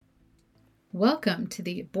Welcome to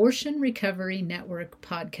the Abortion Recovery Network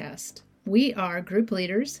podcast. We are group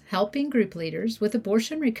leaders helping group leaders with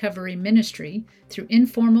abortion recovery ministry through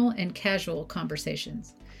informal and casual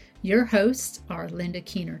conversations. Your hosts are Linda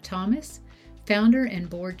Keener Thomas, founder and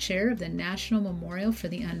board chair of the National Memorial for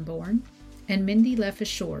the Unborn, and Mindy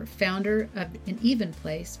Lefashore, founder of An Even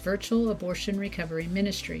Place virtual abortion recovery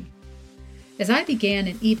ministry. As I began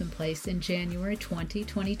An Even Place in January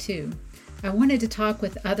 2022, I wanted to talk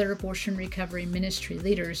with other abortion recovery ministry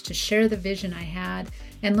leaders to share the vision I had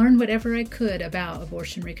and learn whatever I could about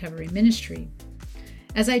abortion recovery ministry.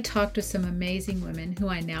 As I talked with some amazing women who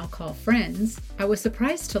I now call friends, I was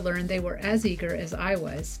surprised to learn they were as eager as I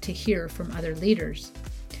was to hear from other leaders.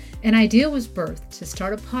 An idea was birthed to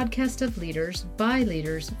start a podcast of leaders, by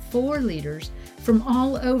leaders, for leaders from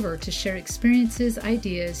all over to share experiences,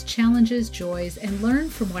 ideas, challenges, joys, and learn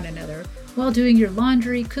from one another while doing your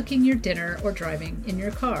laundry, cooking your dinner, or driving in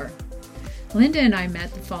your car. Linda and I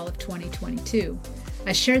met the fall of 2022.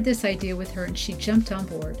 I shared this idea with her and she jumped on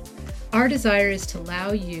board. Our desire is to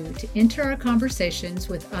allow you to enter our conversations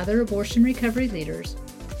with other abortion recovery leaders,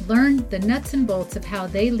 learn the nuts and bolts of how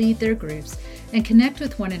they lead their groups, and connect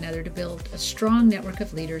with one another to build a strong network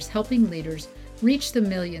of leaders helping leaders reach the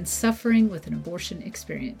millions suffering with an abortion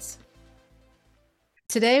experience.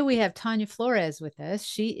 Today we have Tanya Flores with us.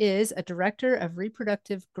 She is a director of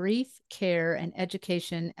reproductive grief, care, and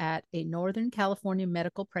education at a Northern California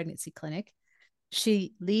medical pregnancy clinic.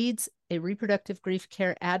 She leads a reproductive grief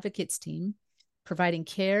care advocates team, providing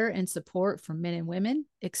care and support for men and women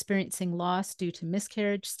experiencing loss due to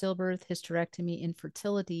miscarriage, stillbirth, hysterectomy,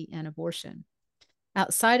 infertility, and abortion.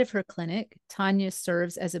 Outside of her clinic, Tanya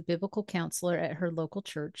serves as a biblical counselor at her local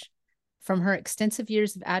church. From her extensive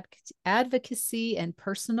years of advocacy and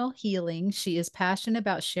personal healing, she is passionate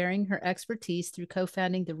about sharing her expertise through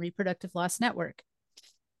co-founding the Reproductive Loss Network.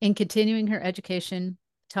 In continuing her education,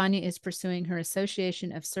 Tanya is pursuing her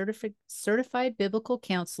Association of Certified Biblical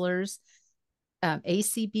Counselors,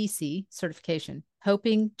 ACBC certification,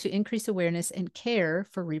 hoping to increase awareness and care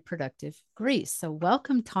for reproductive grief. So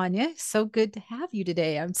welcome, Tanya. So good to have you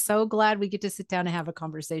today. I'm so glad we get to sit down and have a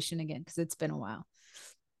conversation again because it's been a while.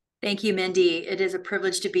 Thank you, Mindy. It is a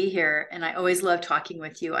privilege to be here, and I always love talking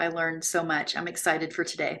with you. I learned so much. I'm excited for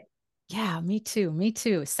today. Yeah, me too. Me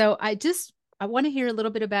too. So I want to hear a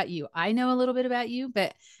little bit about you. I know a little bit about you,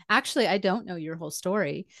 but actually I don't know your whole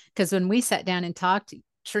story because when we sat down and talked,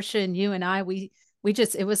 Trisha and you and I,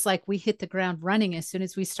 it was like we hit the ground running as soon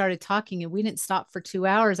as we started talking and we didn't stop for 2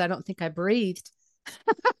 hours. I don't think I breathed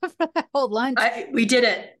for that whole lunch. We did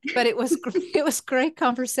it. But it was great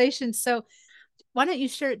conversation. So why don't you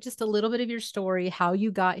share just a little bit of your story, how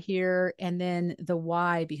you got here, and then the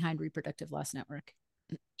why behind Reproductive Loss Network?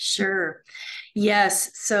 Sure.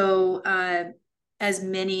 Yes. So as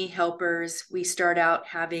many helpers, we start out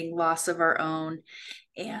having loss of our own.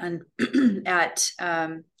 And at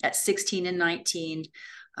 16 and 19,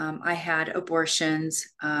 I had abortions.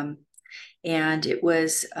 And it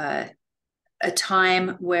was a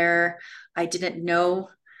time where I didn't know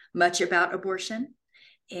much about abortion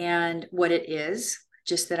and what it is,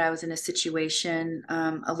 just that I was in a situation,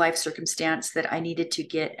 a life circumstance that I needed to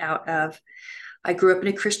get out of. I grew up in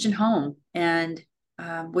a Christian home and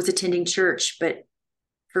was attending church, but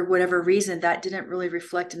for whatever reason, that didn't really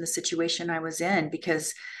reflect in the situation I was in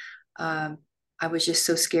because I was just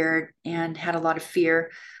so scared and had a lot of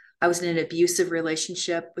fear. I was in an abusive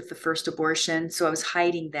relationship with the first abortion, so I was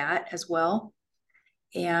hiding that as well.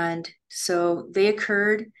 And so they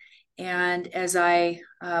occurred. And as I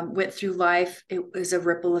went through life, it was a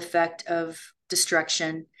ripple effect of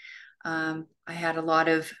destruction. I had a lot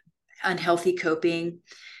of unhealthy coping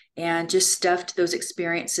and just stuffed those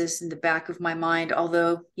experiences in the back of my mind,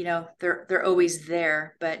 although, they're always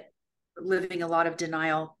there, but living a lot of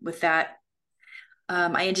denial with that.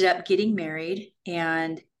 I ended up getting married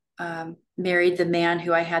and married the man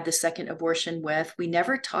who I had the second abortion with. We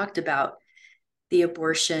never talked about the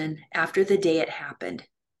abortion after the day it happened.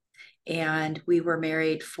 And we were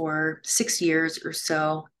married for 6 years or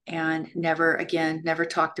so and never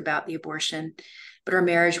talked about the abortion. But our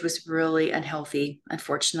marriage was really unhealthy,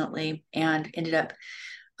 unfortunately, and ended up,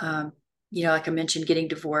 like I mentioned, getting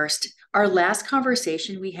divorced. Our last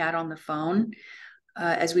conversation we had on the phone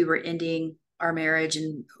as we were ending our marriage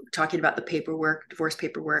and talking about the divorce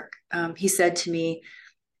paperwork, he said to me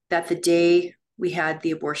that the day we had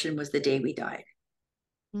the abortion was the day we died.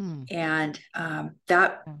 And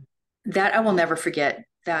that I will never forget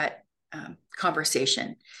that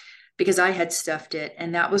conversation because I had stuffed it.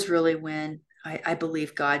 And that was really when I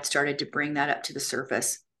believe God started to bring that up to the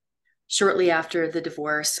surface. Shortly after the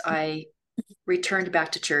divorce, I returned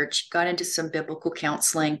back to church, got into some biblical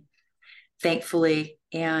counseling, thankfully,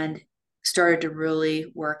 and started to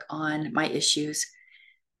really work on my issues.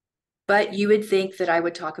 But you would think that I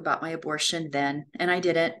would talk about my abortion then, and I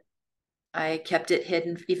didn't. I kept it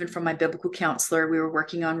hidden, even from my biblical counselor. We were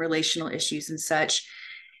working on relational issues and such,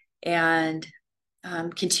 and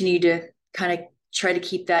continue to kind of try to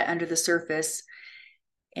keep that under the surface.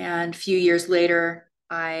 And a few years later,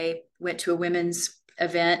 I went to a women's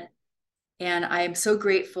event, and I am so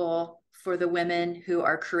grateful for the women who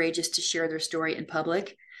are courageous to share their story in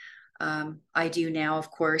public. I do now, of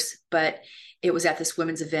course, but it was at this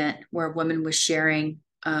women's event where a woman was sharing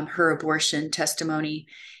her abortion testimony.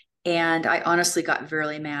 And I honestly got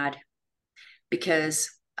very mad because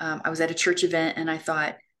I was at a church event and I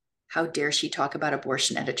thought, how dare she talk about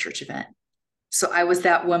abortion at a church event? So I was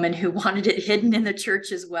that woman who wanted it hidden in the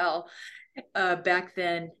church as well back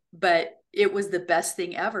then. But it was the best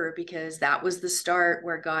thing ever, because that was the start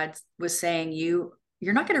where God was saying,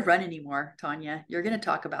 you're not going to run anymore, Tanya. You're going to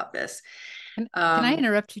talk about this. Can I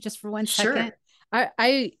interrupt you just for 1 second?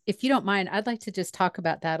 Sure. If you don't mind, I'd like to just talk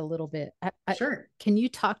about that a little bit. Sure. Can you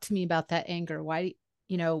talk to me about that anger? Why,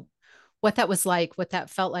 what that was like, what that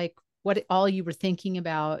felt like, what all you were thinking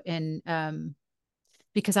about, and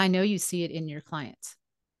because I know you see it in your clients.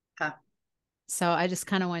 Huh. So I just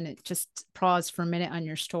kind of want to just pause for a minute on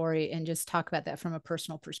your story and just talk about that from a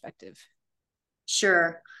personal perspective.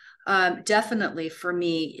 Sure. Definitely for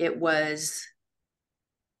me, it was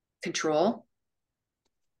control.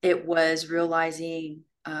 It was realizing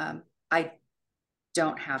I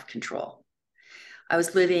don't have control. I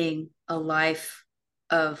was living a life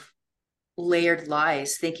of layered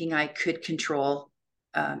lies, thinking I could control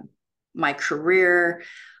my career.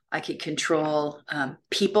 I could control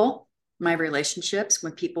people, my relationships.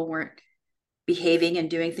 When people weren't behaving and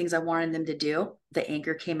doing things I wanted them to do, the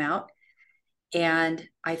anger came out. And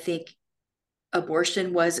I think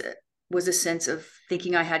abortion was a sense of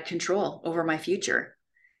thinking I had control over my future.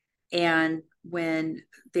 And when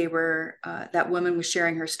that woman was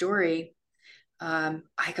sharing her story, I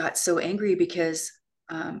got so angry because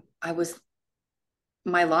my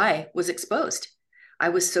lie was exposed. I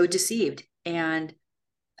was so deceived and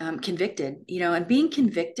convicted, and being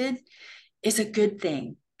convicted is a good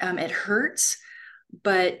thing. It hurts,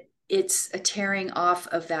 but it's a tearing off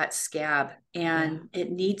of that scab, and it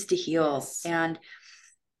needs to heal. Yes. And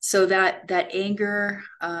so that anger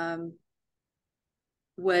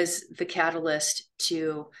was the catalyst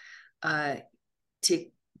to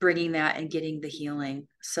bringing that and getting the healing.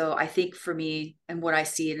 So I think for me, and what I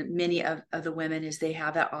see in many of the women, is they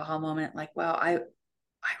have that aha moment, like, wow, I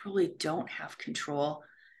really don't have control.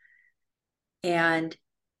 And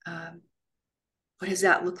what does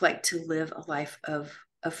that look like to live a life of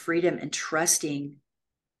freedom and trusting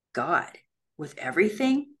God with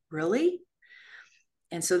everything, really?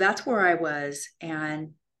 And so that's where I was.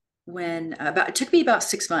 And when it took me about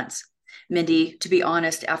 6 months, Mindy, to be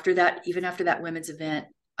honest, after that, even after that women's event,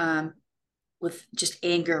 with just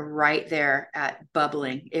anger right there at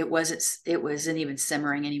bubbling. It wasn't even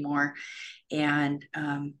simmering anymore. And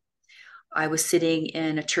I was sitting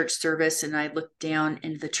in a church service, and I looked down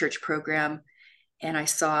into the church program, and I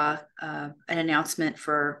saw an announcement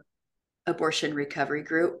for abortion recovery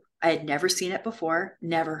group. I had never seen it before,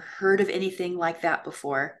 never heard of anything like that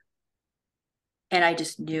before. And I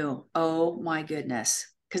just knew, oh my goodness.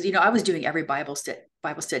 Because, I was doing every Bible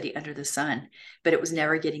study under the sun, but it was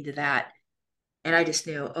never getting to that. And I just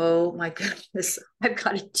knew, oh my goodness, I've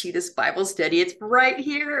got to do this Bible study. It's right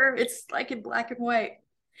here. It's like in black and white.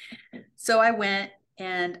 So I went,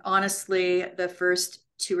 and honestly, the first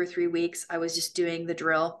 2 or 3 weeks, I was just doing the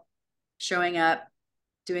drill, showing up,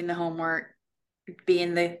 doing the homework,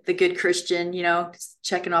 being the good Christian,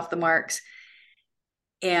 checking off the marks.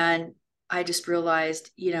 And I just realized,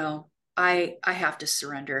 I have to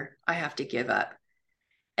surrender. I have to give up.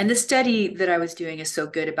 And the study that I was doing is so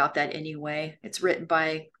good about that anyway. It's written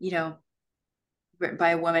by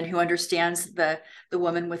a woman who understands the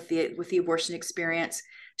woman with the abortion experience,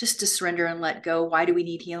 just to surrender and let go. Why do we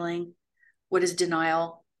need healing? What is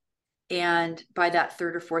denial? And by that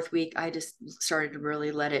third or fourth week, I just started to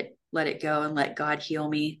really let it go and let God heal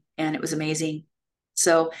me. And it was amazing.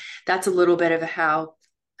 So that's a little bit of how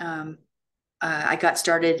I got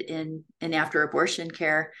started in after abortion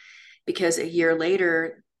care, because a year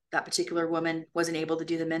later, that particular woman wasn't able to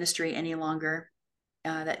do the ministry any longer.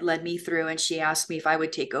 That led me through, and she asked me if I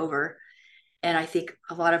would take over. And I think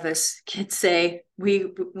a lot of us can say,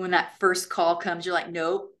 when that first call comes, you're like,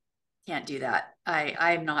 nope, can't do that.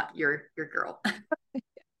 I'm not your girl.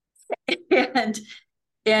 and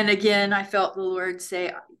again, I felt the Lord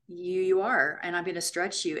say, you are, and I'm going to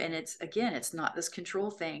stretch you. And it's, again, it's not this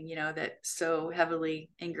control thing, that's so heavily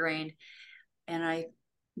ingrained. And I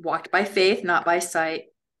walked by faith, not by sight,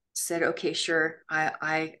 said, okay, sure.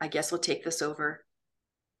 I guess I'll take this over.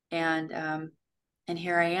 And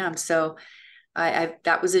here I am. So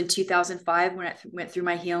that was in 2005 when I went through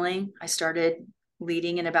my healing. I started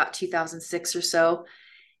leading in about 2006 or so.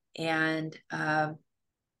 And I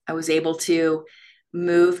was able to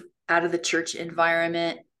move out of the church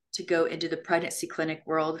environment to go into the pregnancy clinic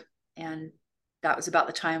world. And that was about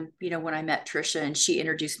the time, when I met Trisha, and she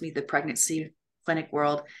introduced me to the pregnancy clinic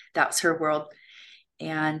world. That was her world.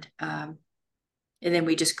 And then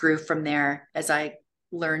we just grew from there as I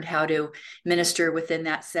learned how to minister within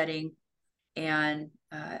that setting. And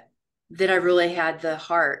then I really had the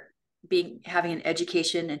heart, having an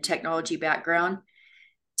education and technology background,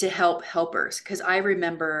 to help helpers. Because I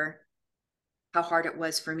remember how hard it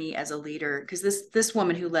was for me as a leader. Because this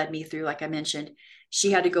woman who led me through, like I mentioned,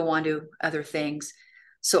 she had to go on to other things.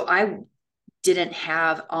 So I didn't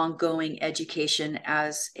have ongoing education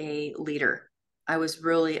as a leader. I was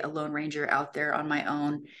really a lone ranger out there on my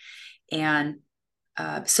own. And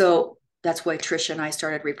so that's why Trisha and I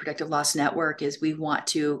started Reproductive Loss Network, is we want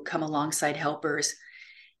to come alongside helpers,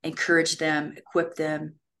 encourage them, equip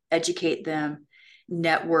them, educate them,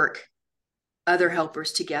 network other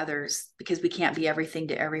helpers together, because we can't be everything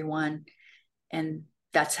to everyone. And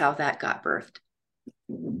that's how that got birthed.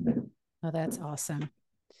 Oh, that's awesome.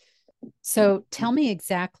 So tell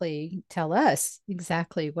us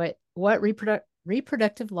exactly what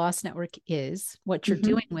Reproductive Loss Network is, what you're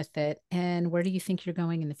doing with it, and where do you think you're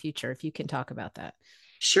going in the future, if you can talk about that.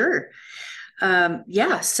 Sure.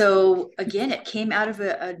 Yeah. So again, it came out of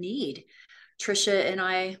a need. Trisha and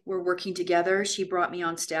I were working together. She brought me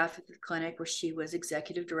on staff at the clinic where she was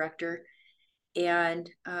executive director. And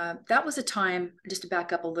that was a time, just to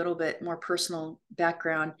back up a little bit, more personal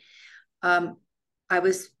background. I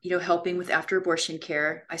was, helping with after abortion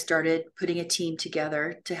care. I started putting a team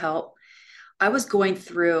together to help. I was going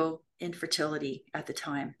through infertility at the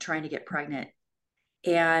time, trying to get pregnant.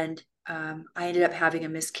 And I ended up having a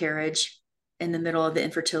miscarriage in the middle of the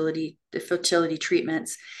fertility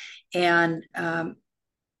treatments. And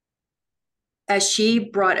as she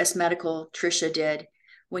brought us medical, Trisha did,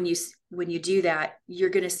 when you do that, you're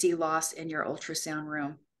going to see loss in your ultrasound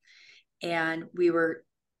room. And we were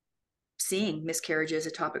seeing miscarriages,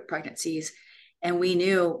 ectopic pregnancies, and we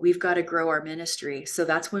knew we've got to grow our ministry. So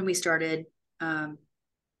that's when we started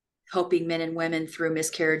helping men and women through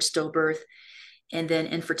miscarriage, stillbirth, and then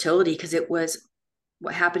infertility, because it was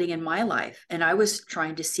what happening in my life. And I was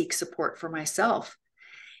trying to seek support for myself.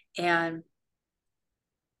 And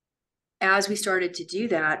as we started to do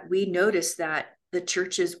that, we noticed that the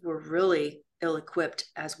churches were really ill-equipped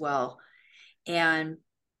as well. And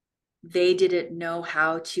they didn't know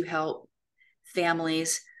how to help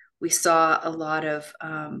families. We saw a lot of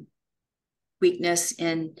weakness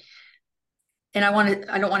in, and I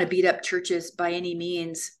don't want to beat up churches by any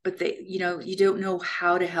means, but you don't know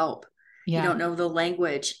how to help. Yeah. You don't know the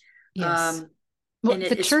language. Yes. Well,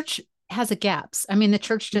 the church has a gaps. I mean, the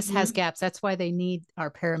church just has gaps. That's why they need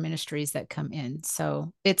our paraministries that come in.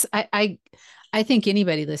 So it's, I think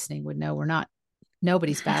anybody listening would know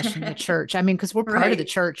nobody's bashing the church. I mean, because we're part of the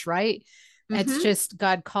church, right? It's just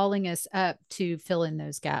God calling us up to fill in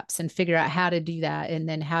those gaps and figure out how to do that, and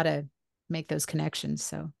then how to make those connections.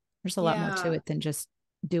 So there's a lot more to it than just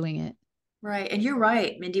doing it. Right. And you're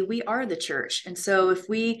right, Mindy, we are the church. And so if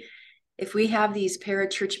we have these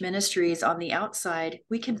parachurch ministries on the outside,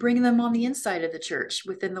 we can bring them on the inside of the church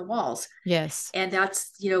within the walls. Yes. And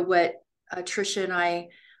that's, what Trisha and I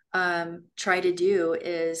try to do,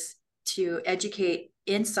 is to educate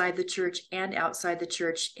inside the church and outside the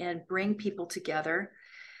church and bring people together.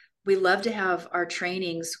 We love to have our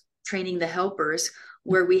training the helpers,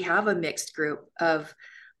 where we have a mixed group of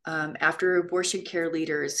after abortion care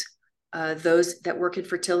leaders, those that work in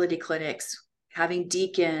fertility clinics, having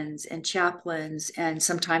deacons and chaplains, and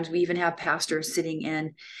sometimes we even have pastors sitting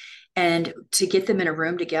in, and to get them in a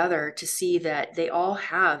room together to see that they all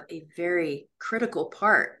have a very critical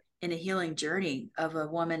part in a healing journey of a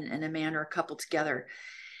woman and a man or a couple together,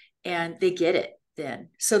 and they get it then.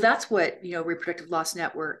 So that's what, Reproductive Loss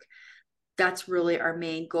Network, that's really our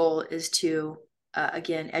main goal, is to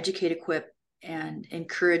again, educate, equip, and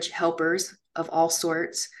encourage helpers of all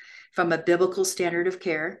sorts from a biblical standard of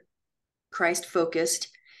care, Christ focused,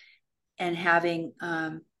 and having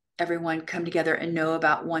everyone come together and know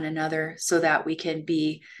about one another so that we can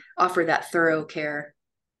offer that thorough care.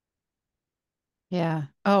 Yeah.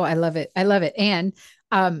 Oh, I love it. I love it. And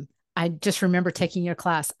I just remember taking your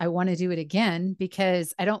class. I want to do it again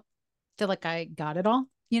because I don't feel like I got it all,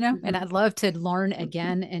 and Mm-hmm. I'd love to learn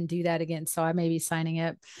again and do that again. So I may be signing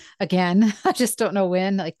up again. I just don't know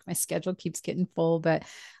when. Like my schedule keeps getting full, but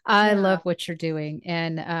I Yeah. love what you're doing.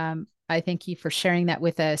 And I thank you for sharing that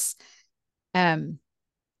with us. Um,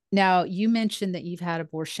 Now, you mentioned that you've had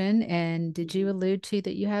abortion, and did you Mhm. allude to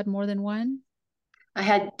that you had more than one? I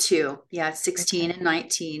had two, yeah, 16 Okay. and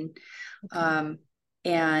 19. Okay. Um,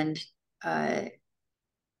 and uh,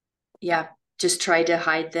 yeah, just tried to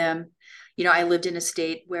hide them. I lived in a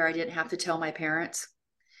state where I didn't have to tell my parents.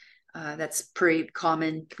 That's pretty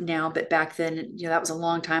common now, but back then, that was a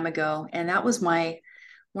long time ago. And that was one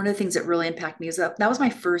of the things that really impacted me is that was my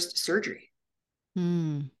first surgery.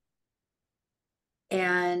 Hmm.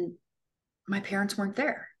 And my parents weren't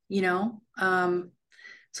there.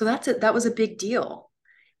 So that was a big deal.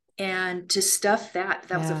 And to stuff that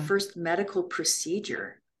was a Yeah. first medical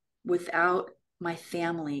procedure without my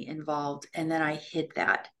family involved. And then I hid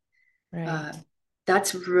that. Uh, Right.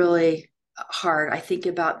 that's really hard. I think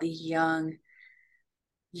about the young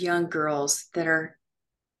girls that are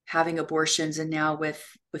having abortions and now with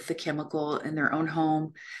the chemical in their own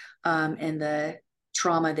home, and the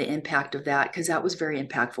trauma, the impact of that, because that was very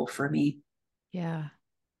impactful for me. Yeah.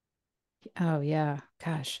 Oh, yeah.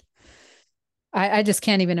 Gosh. I just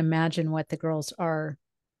can't even imagine what the girls are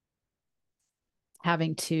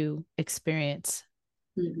having to experience.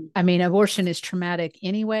 Mm-hmm. I mean, abortion is traumatic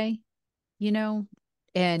anyway, you know,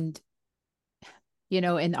 and,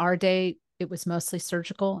 in our day, it was mostly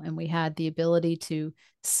surgical and we had the ability to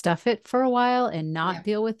stuff it for a while and not Yeah.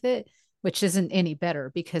 deal with it, which isn't any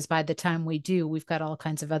better because by the time we do, we've got all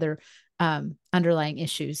kinds of other underlying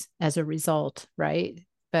issues as a result, right?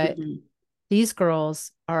 But Mm-hmm. these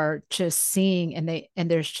girls are just seeing and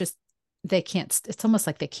there's just they can't it's almost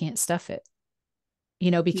like they can't stuff it,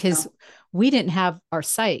 because No. we didn't have our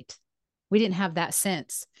sight. We didn't have that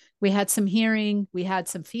sense. We had some hearing, we had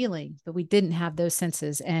some feeling, but we didn't have those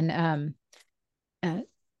senses. And uh,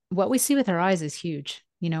 what we see with our eyes is huge.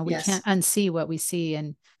 We can't Yes. unsee what we see.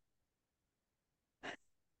 And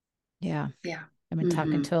yeah, Yeah. I've been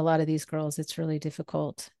talking Mm-hmm. to a lot of these girls. It's really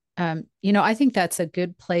difficult. I think that's a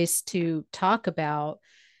good place to talk about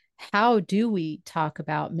how do we talk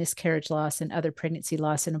about miscarriage loss and other pregnancy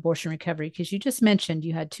loss and abortion recovery? Because you just mentioned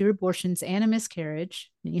you had two abortions and a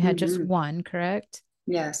miscarriage, and you had just Mm-hmm. one, correct?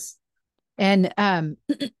 Yes. And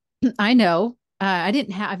I know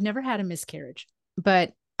I've never had a miscarriage,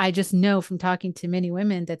 but I just know from talking to many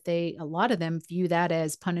women that a lot of them view that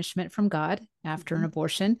as punishment from God after an Mm-hmm.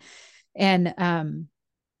 abortion. And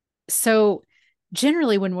so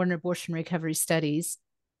generally, when we're in abortion recovery studies,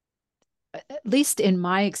 at least in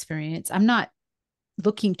my experience, I'm not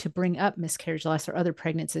looking to bring up miscarriage loss or other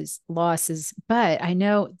pregnancies losses, but I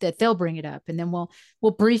know that they'll bring it up and then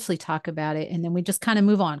we'll briefly talk about it and then we just kind of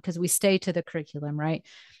move on because we stay to the curriculum, right?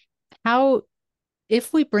 How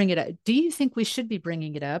if we bring it up, do you think we should be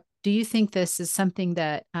bringing it up? Do you think this is something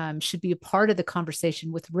that should be a part of the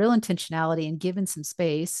conversation with real intentionality and given some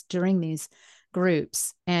space during these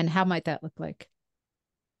groups? And how might that look like?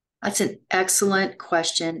 That's an excellent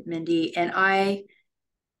question, Mindy. And I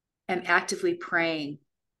am actively praying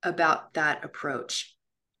about that approach.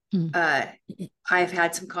 Mm. Uh, I've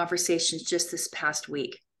had some conversations just this past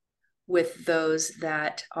week with those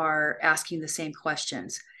that are asking the same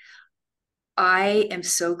questions. I am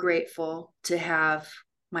so grateful to have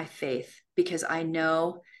my faith because I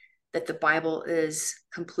know that the Bible is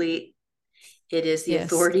complete, it is the Yes.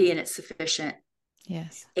 authority, and it's sufficient.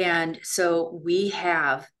 Yes. And so we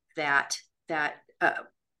have that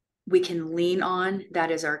we can lean on.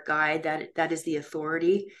 That is our guide. That is the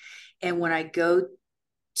authority. And when I go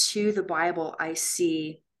to the Bible, I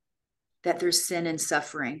see that there's sin and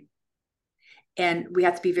suffering. And we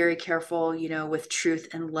have to be very careful, with truth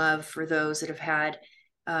and love for those that have had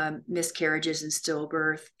miscarriages and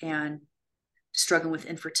stillbirth and struggling with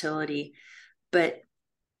infertility.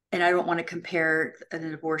 And I don't want to compare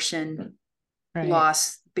an abortion Right.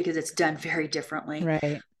 loss because it's done very differently,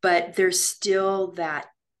 Right. but there's still that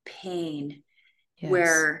pain Yes.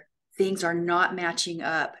 where things are not matching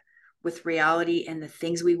up with reality and the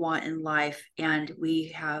things we want in life. And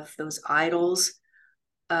we have those idols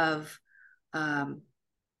of um,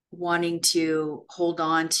 wanting to hold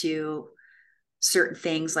on to certain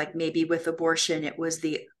things, like maybe with abortion, it was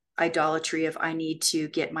the idolatry of I need to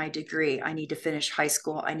get my degree. I need to finish high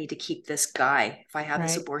school. I need to keep this guy. If I have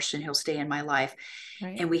this Right. abortion, he'll stay in my life.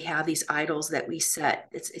 Right. And we have these idols that we set.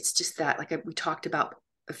 It's just that, like we talked about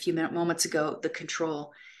a few moments ago, the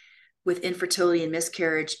control with infertility and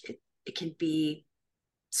miscarriage, it can be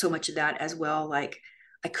so much of that as well. Like,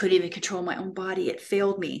 I couldn't even control my own body. It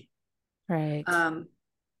failed me. Right.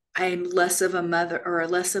 I'm less of a mother or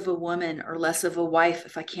less of a woman or less of a wife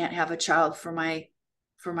if I can't have a child for my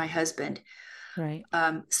husband. Right.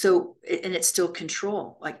 So, and it's still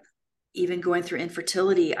control. Like even going through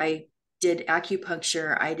infertility, I did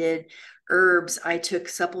acupuncture, I did herbs, I took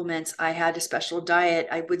supplements, I had a special diet.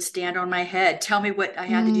 I would stand on my head, tell me what I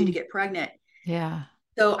had to do to get pregnant. Yeah.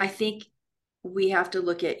 So I think we have to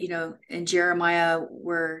look at, in Jeremiah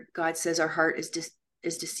where God says our heart is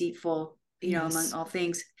deceitful, among Yes. all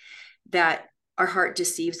things, that our heart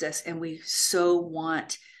deceives us and we so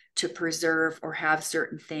want to preserve or have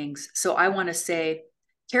certain things. So I want to say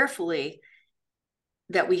carefully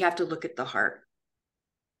that we have to look at the heart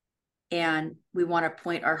and we want to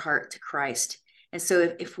point our heart to Christ. And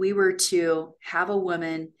so if we were to have a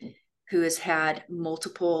woman who has had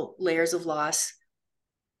multiple layers of loss,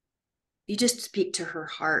 you just speak to her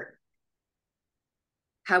heart.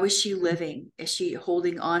 How is she living? Is she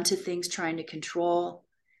holding on to things, trying to control?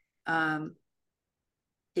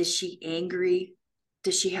 Is she angry?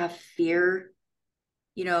 Does she have fear?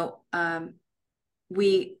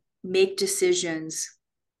 We make decisions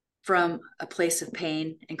from a place of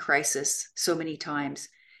pain and crisis so many times.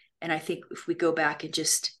 And I think if we go back and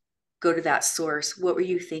just go to that source, what were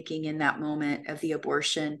you thinking in that moment of the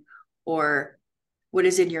abortion? Or what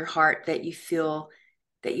is in your heart that you feel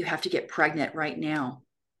that you have to get pregnant right now?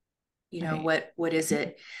 Right. What is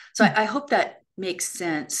it? So I hope that makes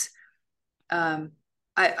sense.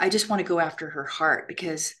 I just want to go after her heart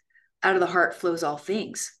because out of the heart flows all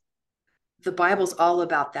things. The Bible's all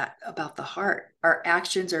about that, about the heart. Our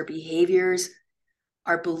actions, our behaviors,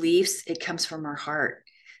 our beliefs, it comes from our heart.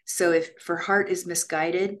 So if her heart is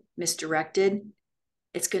misguided, misdirected,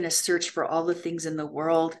 it's going to search for all the things in the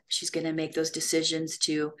world. She's going to make those decisions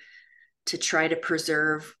to try to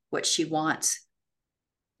preserve what she wants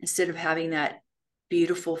instead of having that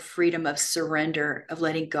beautiful freedom of surrender, of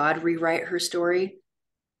letting God rewrite her story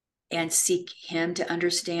and seek him to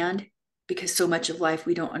understand, because so much of life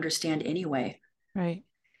we don't understand anyway. Right.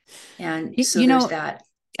 And You, so you there's know, that.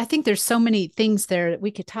 I think there's so many things there that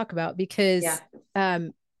we could talk about Yeah. because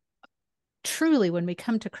truly, when we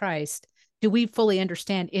come to Christ, do we fully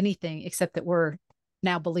understand anything except that we're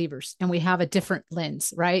now believers and we have a different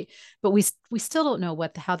lens, right? But we still don't know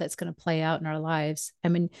how that's going to play out in our lives. I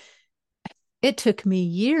mean, it took me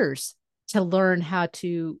years to learn how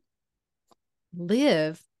to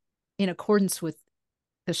live in accordance with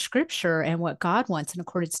the scripture and what God wants in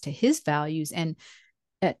accordance to his values and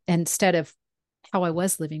instead of how I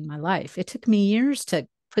was living my life. It took me years to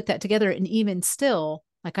put that together. And even still,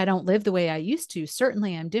 like I don't live the way I used to.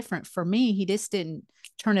 Certainly I'm different. For me, he just didn't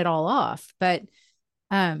turn it all off. But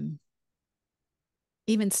um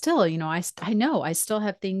even still, I know I still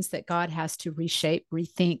have things that God has to reshape,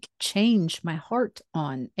 rethink, change my heart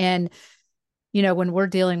on. And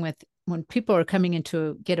when people are coming in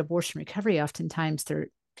to get abortion recovery, oftentimes they're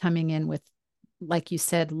coming in with, like you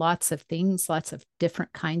said, lots of things, lots of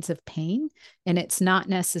different kinds of pain. And it's not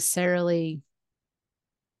necessarily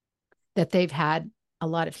that they've had a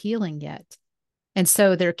lot of healing yet. And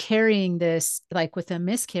so they're carrying this, like with a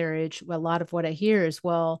miscarriage, a lot of what I hear is,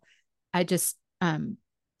 well, I just,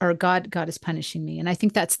 or God is punishing me. And I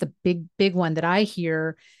think that's the big one that I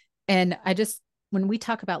hear. And when we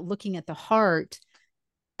talk about looking at the heart,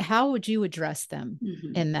 how would you address them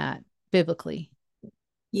Mm-hmm. in that biblically?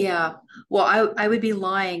 Yeah. Well, I would be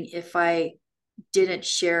lying if I didn't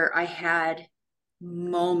share. I had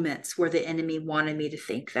moments where the enemy wanted me to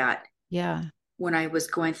think that Yeah. when I was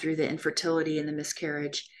going through the infertility and the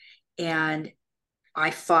miscarriage. And I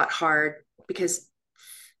fought hard because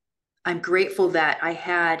I'm grateful that I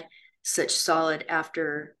had such solid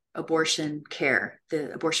after abortion care,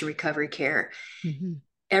 the abortion recovery care. Mm-hmm.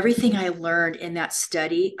 Everything I learned in that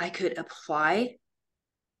study, I could apply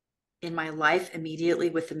in my life immediately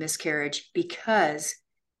with the miscarriage because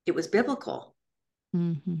it was biblical.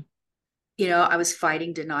 Mm-hmm. I was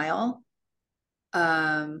fighting denial.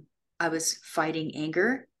 I was fighting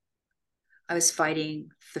anger. I was fighting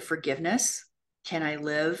the forgiveness. Can I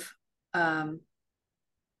live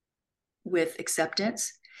with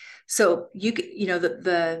acceptance? So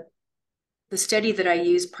the study that I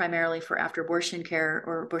use primarily for after abortion care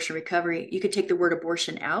or abortion recovery, you could take the word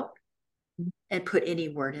abortion out and put any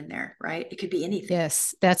word in there, right? It could be anything.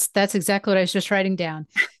 Yes, that's exactly what I was just writing down.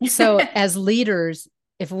 So as leaders,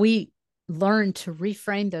 if we learn to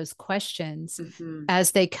reframe those questions Mm-hmm.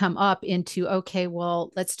 as they come up into, okay,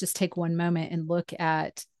 well, let's just take one moment and look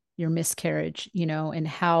at your miscarriage, and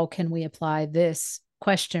how can we apply this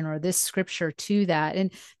question or this scripture to that.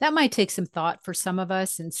 And that might take some thought for some of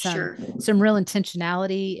us and Sure. some real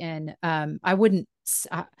intentionality. And I wouldn't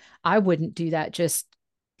do that just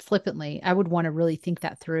flippantly. I would want to really think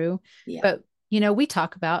that through. Yeah. But, we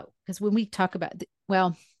talk about, because when we talk about, well,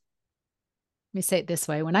 let me say it this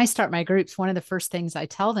way. When I start my groups, one of the first things I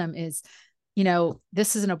tell them is,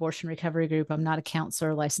 this is an abortion recovery group. I'm not a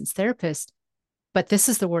counselor or licensed therapist, but this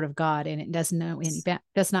is the word of God, and it does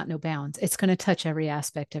not know bounds. It's going to touch every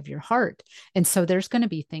aspect of your heart. And so there's going to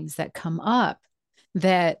be things that come up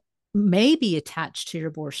that may be attached to your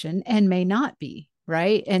abortion and may not be,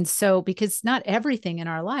 right? And so, because not everything in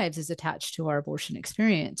our lives is attached to our abortion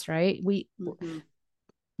experience, right?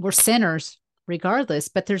 We're sinners regardless,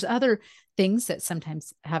 but there's other things that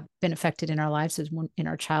sometimes have been affected in our lives as in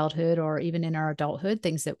our childhood or even in our adulthood,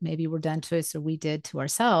 things that maybe were done to us or we did to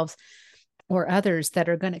ourselves or others that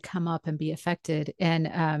are going to come up and be affected.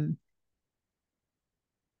 And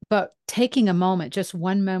but taking a moment, just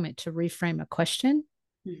one moment, to reframe a question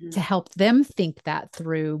to help them think that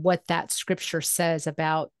through, what that scripture says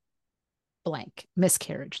about blank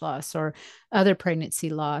miscarriage loss or other pregnancy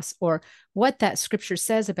loss, or what that scripture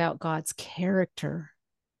says about God's character,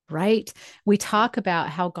 right? We talk about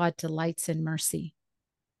how God delights in mercy.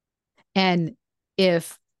 And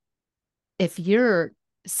if you're,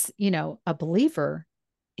 a believer,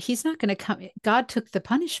 he's not going to come. God took the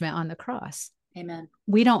punishment on the cross. Amen.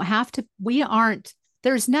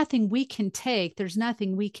 There's nothing we can take. There's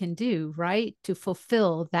nothing we can do, right, to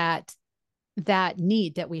fulfill that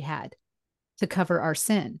need that we had to cover our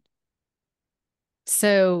sin.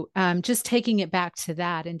 So just taking it back to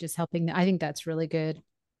that and just helping, I think that's really good.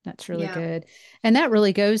 That's really good. And that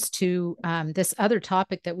really goes to this other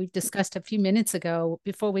topic that we've discussed a few minutes ago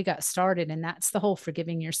before we got started. And that's the whole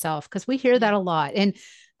forgiving yourself, because we hear that a lot. And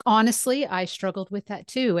honestly, I struggled with that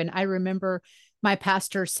too. And I remember my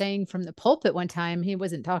pastor saying from the pulpit one time, he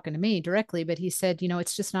wasn't talking to me directly, but he said,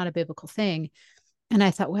 it's just not a biblical thing. And I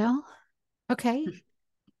thought, well, okay,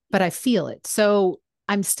 but I feel it. So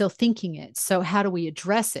I'm still thinking it. So how do we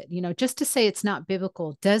address it? Just to say it's not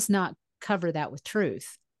biblical does not cover that with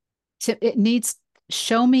truth. It needs,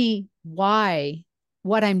 show me why,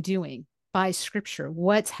 what I'm doing by scripture,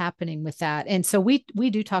 what's happening with that. And so we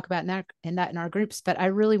do talk about that in our groups, but I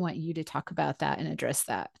really want you to talk about that and address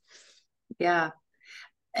that. Yeah.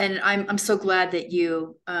 And I'm so glad that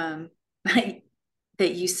you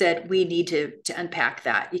that you said we need to unpack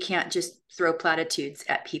that. You can't just throw platitudes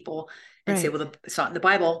at people and say, well, it's not in the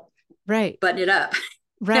Bible. Right. Button it up.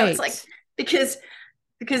 Right. It's like,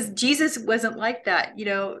 because Jesus wasn't like that.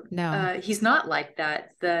 No. He's not like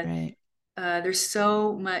that. Right. There's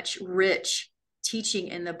so much rich teaching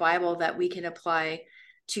in the Bible that we can apply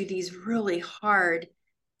to these really hard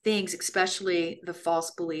things, especially the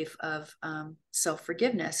false belief of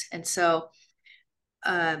self-forgiveness. And so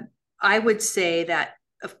I would say that,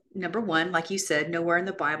 number one, like you said, nowhere in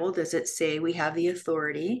the Bible does it say we have the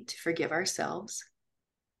authority to forgive ourselves,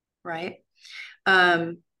 right?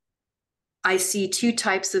 I see two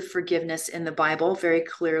types of forgiveness in the Bible very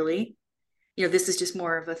clearly. This is just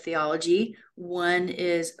more of a theology. One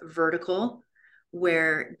is vertical,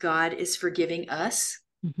 where God is forgiving us.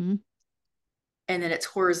 Mm-hmm. And then it's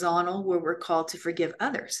horizontal, where we're called to forgive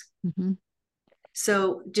others. Mm-hmm.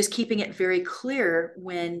 So just keeping it very clear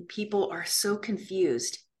when people are so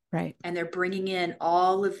confused, right, and they're bringing in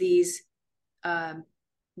all of these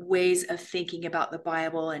ways of thinking about the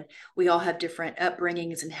Bible, and we all have different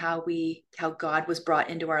upbringings and how God was brought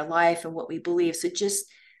into our life and what we believe. So just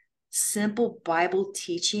simple Bible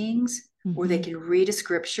teachings where they can read a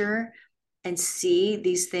scripture and see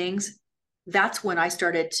these things. That's when I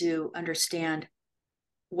started to understand,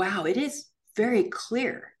 wow, it is very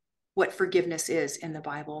clear what forgiveness is in the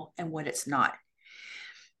Bible and what it's not.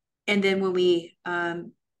 And then when we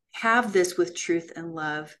have this with truth and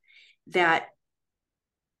love, that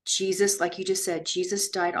Jesus, like you just said, Jesus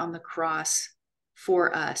died on the cross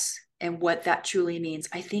for us, and what that truly means.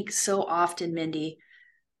 I think so often, Mindy,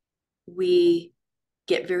 we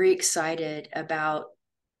get very excited about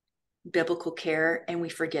biblical care and we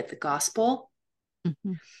forget the gospel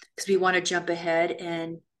because we want to jump ahead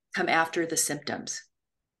and come after the symptoms,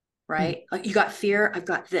 right? Like, you got fear, I've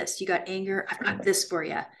got this. You got anger, I've got this for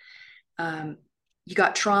you. You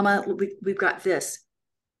got trauma, we've got this.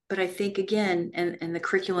 But I think, again, and the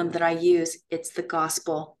curriculum that I use, it's the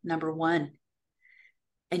gospel, number one.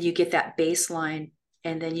 And you get that baseline,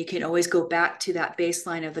 and then you can always go back to that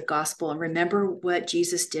baseline of the gospel and remember what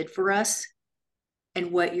Jesus did for us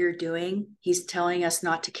and what you're doing. He's telling us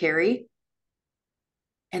not to carry.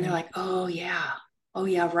 And they're like, oh, yeah. Oh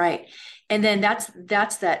yeah, right. And then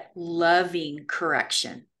that's that loving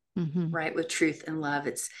correction, Mm-hmm. right? With truth and love.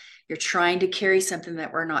 It's you're trying to carry something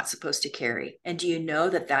that we're not supposed to carry. And do you know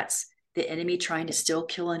that that's the enemy trying to still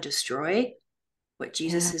kill and destroy what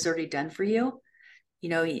Jesus Yeah. has already done for you? You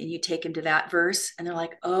know, and you take them to that verse and they're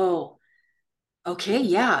like, "Oh, okay,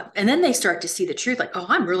 yeah." And then they start to see the truth like, "Oh,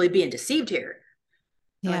 I'm really being deceived here."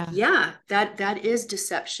 Like, Yeah. yeah, that is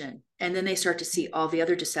deception. And then they start to see all the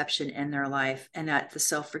other deception in their life, and that the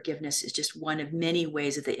self-forgiveness is just one of many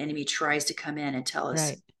ways that the enemy tries to come in and tell us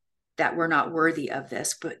Right. that we're not worthy of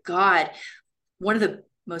this. But God, one of the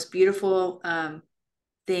most beautiful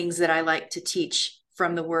things that I like to teach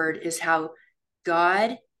from the word is how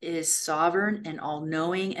God is sovereign and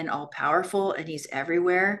all-knowing and all-powerful, and he's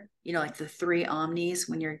everywhere, you know, like the three omnis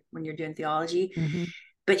when you're doing theology. Mm-hmm.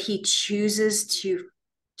 But he chooses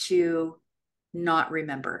to not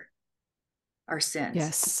remember our sins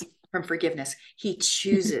Yes. from forgiveness. He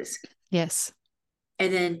chooses. Yes.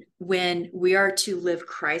 And then when we are to live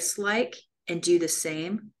Christ-like and do the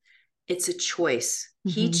same, it's a choice.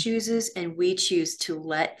 He Mm-hmm. chooses and we choose to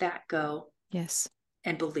let that go Yes.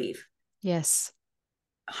 and believe. Yes.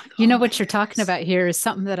 You Oh know, my what you're talking goodness. about here is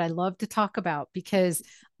something that I love to talk about because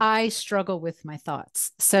I struggle with my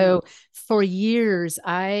thoughts. Mm, So for years,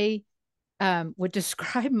 I would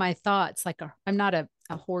describe my thoughts like I'm not a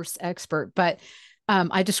horse expert, but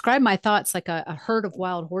I describe my thoughts like a herd of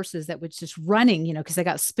wild horses that was just running, because they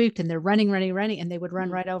got spooked and they're running, running, running, and they would run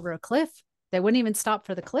mm, right over a cliff. They wouldn't even stop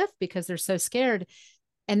for the cliff because they're so scared.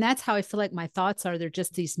 And that's how I feel like my thoughts are. They're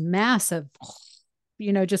just these massive,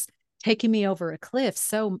 just taking me over a cliff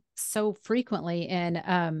so frequently.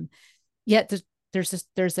 And yet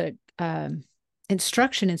there's a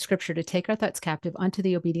instruction in scripture to take our thoughts captive unto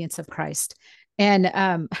the obedience of Christ. And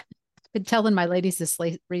I've been telling my ladies this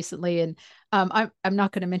recently, and I'm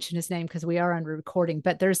not going to mention his name because we are on recording.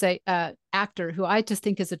 But there's a actor who I just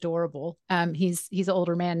think is adorable. He's an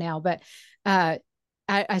older man now, but uh,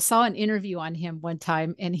 I saw an interview on him one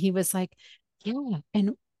time, and he was like, "Yeah,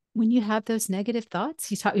 and when you have those negative thoughts,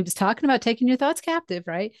 he was talking about taking your thoughts captive,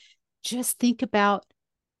 right? Just think about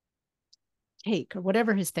cake or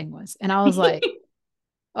whatever his thing was." And I was like,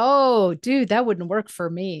 "Oh, dude, that wouldn't work for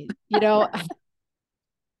me."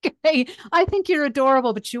 I think you're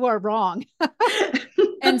adorable, but you are wrong.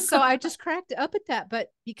 And so I just cracked up at that. But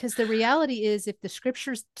because the reality is, if the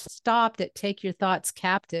scriptures stopped at take your thoughts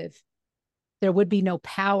captive, there would be no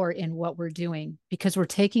power in what we're doing because we're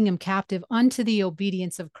taking them captive unto the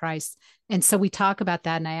obedience of Christ. And so we talk about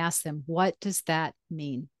that. And I ask them, what does that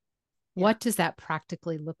mean? Yeah. What does that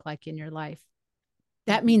practically look like in your life?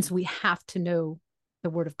 That Mm-hmm. means we have to know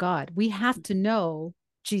the word of God. We have to know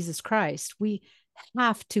Jesus Christ. We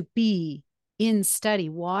have to be in study,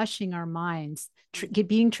 washing our minds,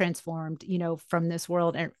 being transformed, from this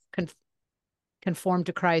world and conformed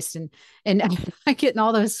to Christ. And I'm getting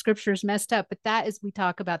all those scriptures messed up, but that is, we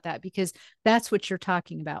talk about that because that's what you're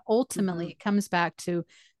talking about. Mm-hmm. Ultimately, it comes back to,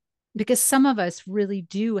 because some of us really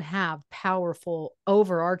do have powerful,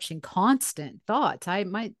 overarching, constant thoughts.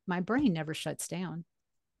 My brain never shuts down.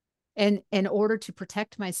 And in order to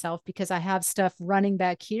protect myself, because I have stuff running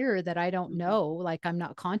back here that I don't Mm-hmm. know, like I'm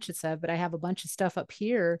not conscious of, but I have a bunch of stuff up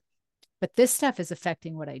here. But this stuff is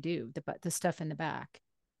affecting what I do, the stuff in the back.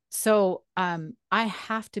 So I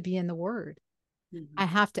have to be in the word. Mm-hmm. I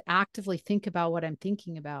have to actively think about what I'm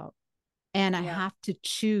thinking about. And I Yeah. have to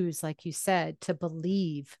choose, like you said, to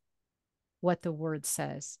believe what the word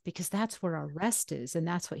says, because that's where our rest is. And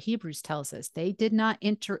that's what Hebrews tells us. They did not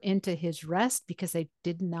enter into his rest because they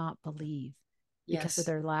did not believe, because of Yes.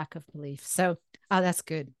 their lack of belief. So, oh, that's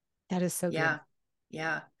good. That is so good. Yeah.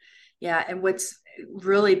 Yeah. Yeah. And what's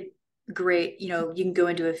really great, you can go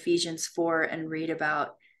into Ephesians 4 and read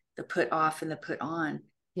about the put off and the put on.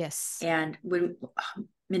 Yes. And when,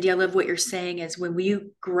 Mindy, I love what you're saying is when we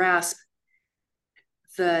grasp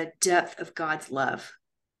the depth of God's love,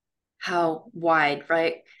 how wide,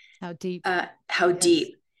 right? How deep. How Yes.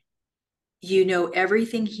 deep,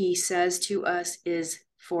 everything he says to us is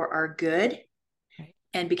for our good Right.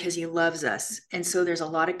 and because he loves us. And so there's a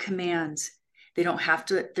lot of commands. They don't have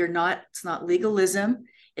to, it's not legalism.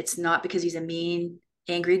 It's not because he's a mean,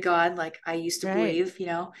 angry God like I used to Right. believe,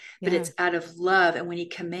 but Yeah. it's out of love. And when he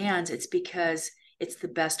commands, it's because it's the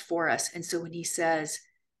best for us. And so when he says,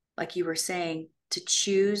 like you were saying, to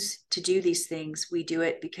choose to do these things, we do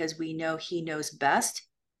it because we know he knows best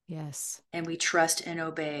Yes. and we trust and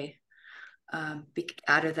obey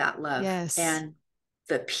out of that love. Yes. And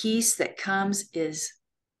the peace that comes is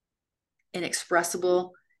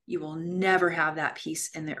inexpressible. You will never have that peace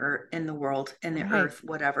in the earth, in the world, in the Right. earth,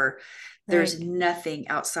 whatever. Right. There's nothing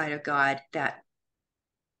outside of God that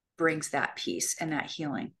brings that peace and that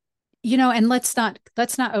healing. And let's not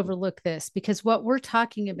overlook this, because what we're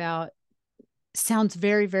talking about sounds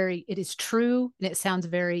very, very, it is true, and it sounds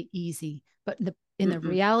very easy, but in the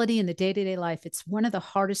reality, in the day-to-day life, it's one of the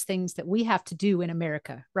hardest things that we have to do in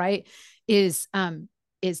America, right? Is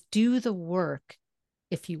do the work,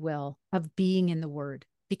 if you will, of being in the Word,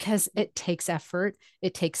 because it takes effort,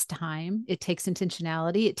 it takes time, it takes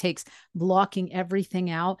intentionality, it takes blocking everything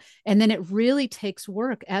out. And then it really takes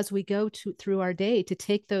work as we go through our day to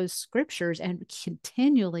take those scriptures and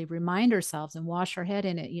continually remind ourselves and wash our head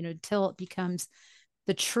in it, until it becomes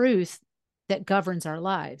the truth that governs our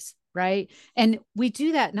lives, right? And we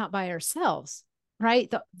do that not by ourselves, right?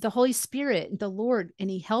 The Holy Spirit, the Lord, and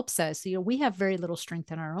He helps us. We have very little strength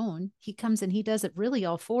on our own. He comes and He does it really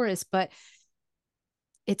all for us, but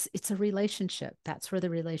it's a relationship. That's where the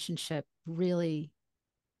relationship really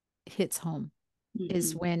hits home,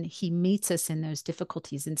 is when He meets us in those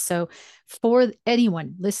difficulties. And so for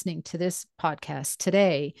anyone listening to this podcast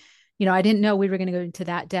today, I didn't know we were going to go into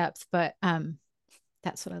that depth, but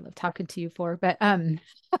that's what I love talking to you for. But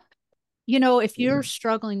if you're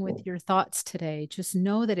struggling with your thoughts today, just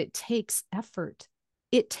know that it takes effort.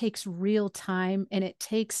 It takes real time, and it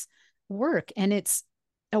takes work. And it's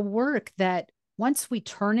a work that once we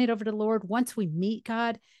turn it over to the Lord, once we meet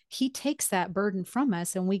God, He takes that burden from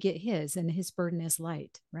us and we get His, and His burden is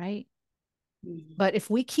light, right? But if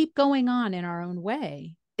we keep going on in our own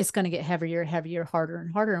way, it's going to get heavier, heavier, harder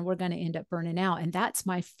and harder, and we're going to end up burning out. And that's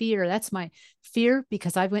my fear. That's my fear,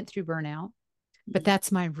 because I went through burnout. But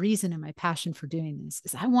that's my reason and my passion for doing this,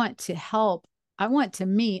 is I want to help. I want to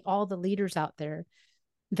meet all the leaders out there,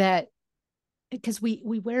 that because we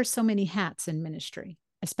wear so many hats in ministry,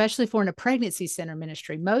 especially if we're in a pregnancy center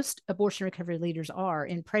ministry. Most abortion recovery leaders are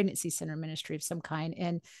in pregnancy center ministry of some kind.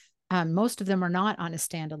 And most of them are not on a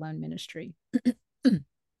standalone ministry.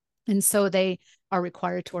 And so they are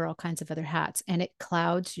required to wear all kinds of other hats, and it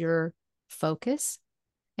clouds your focus,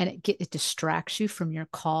 and it distracts you from your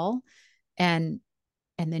call. And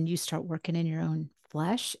then you start working in your own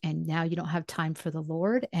flesh, and now you don't have time for the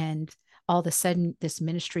Lord, and all of a sudden this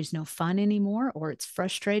ministry is no fun anymore, or it's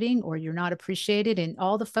frustrating, or you're not appreciated, and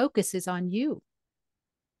all the focus is on you.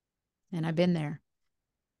 And I've been there,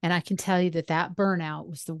 and I can tell you that burnout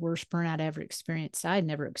was the worst burnout I ever experienced. I'd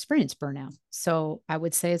never experienced burnout, so I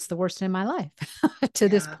would say it's the worst in my life to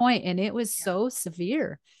this point, and it was so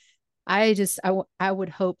severe. I would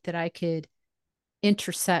hope that I could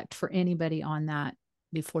intersect for anybody on that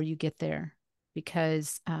before you get there,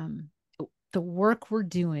 because the work we're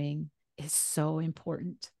doing is so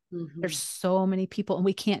important. There's so many people, and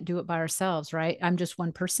we can't do it by ourselves, right? I'm just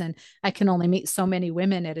one person. I can only meet so many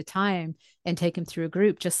women at a time and take them through a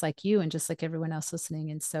group, just like you and just like everyone else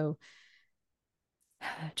listening. And so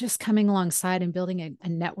just coming alongside and building a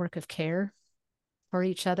network of care for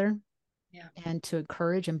each other, and to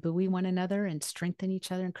encourage and buoy one another and strengthen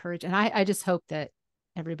each other, encourage. And I just hope that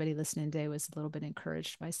everybody listening today was a little bit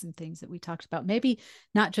encouraged by some things that we talked about, maybe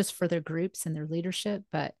not just for their groups and their leadership,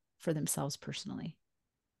 but for themselves personally.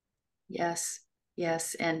 Yes.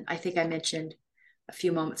 Yes. And I think I mentioned a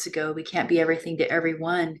few moments ago, we can't be everything to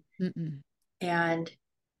everyone. And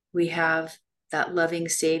we have that loving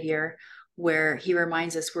Savior where He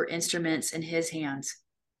reminds us we're instruments in His hands.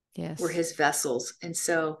 Yes. We're His vessels. And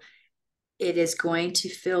so it is going to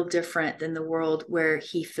feel different than the world where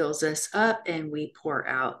He fills us up and we pour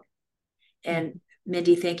out. And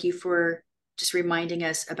Mindy, thank you for just reminding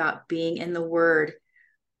us about being in the Word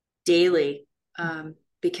daily,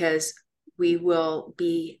 because we will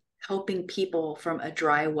be helping people from a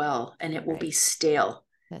dry well, and it will be stale.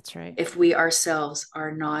 That's right. If we ourselves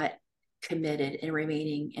are not committed in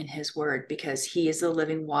remaining in His Word, because He is the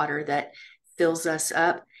living water that fills us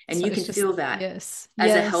up. And so you can feel that as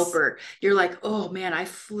a helper. You're like, oh man,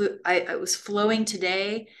 I was flowing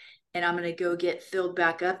today, and I'm going to go get filled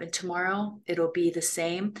back up, and tomorrow it'll be the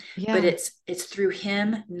same. But it's through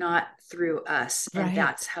Him, not through us. And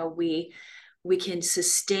that's how we can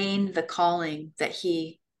sustain the calling that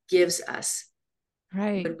He gives us.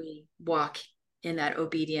 When we walk in that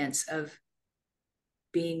obedience of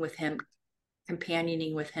being with Him,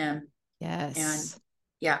 companioning with Him. And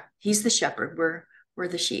He's the shepherd. We're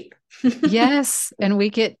the sheep. Yes. And we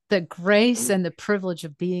get the grace and the privilege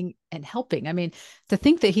of being and helping. I mean, to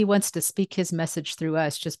think that He wants to speak His message through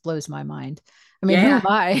us just blows my mind. I mean, who am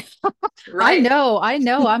I? I know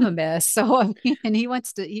I'm a mess. So, I mean, and He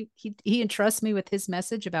wants to, he entrusts me with His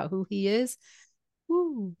message about who He is.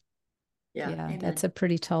 Woo. Yeah. That's a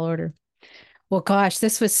pretty tall order. Well, gosh,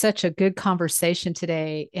 this was such a good conversation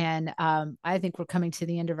today. And I think we're coming to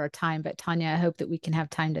the end of our time. But Tanya, I hope that we can have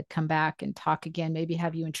time to come back and talk again. Maybe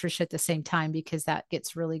have you and Trisha at the same time, because that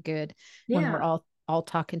gets really good when we're Yeah. all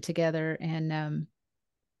talking together. And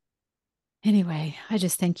anyway, I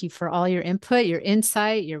just thank you for all your input, your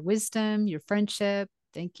insight, your wisdom, your friendship.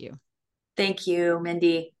 Thank you. Thank you,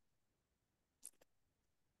 Mindy.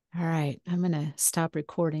 All right, I'm going to stop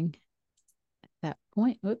recording at that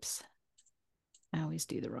point. Oops. I always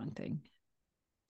do the wrong thing.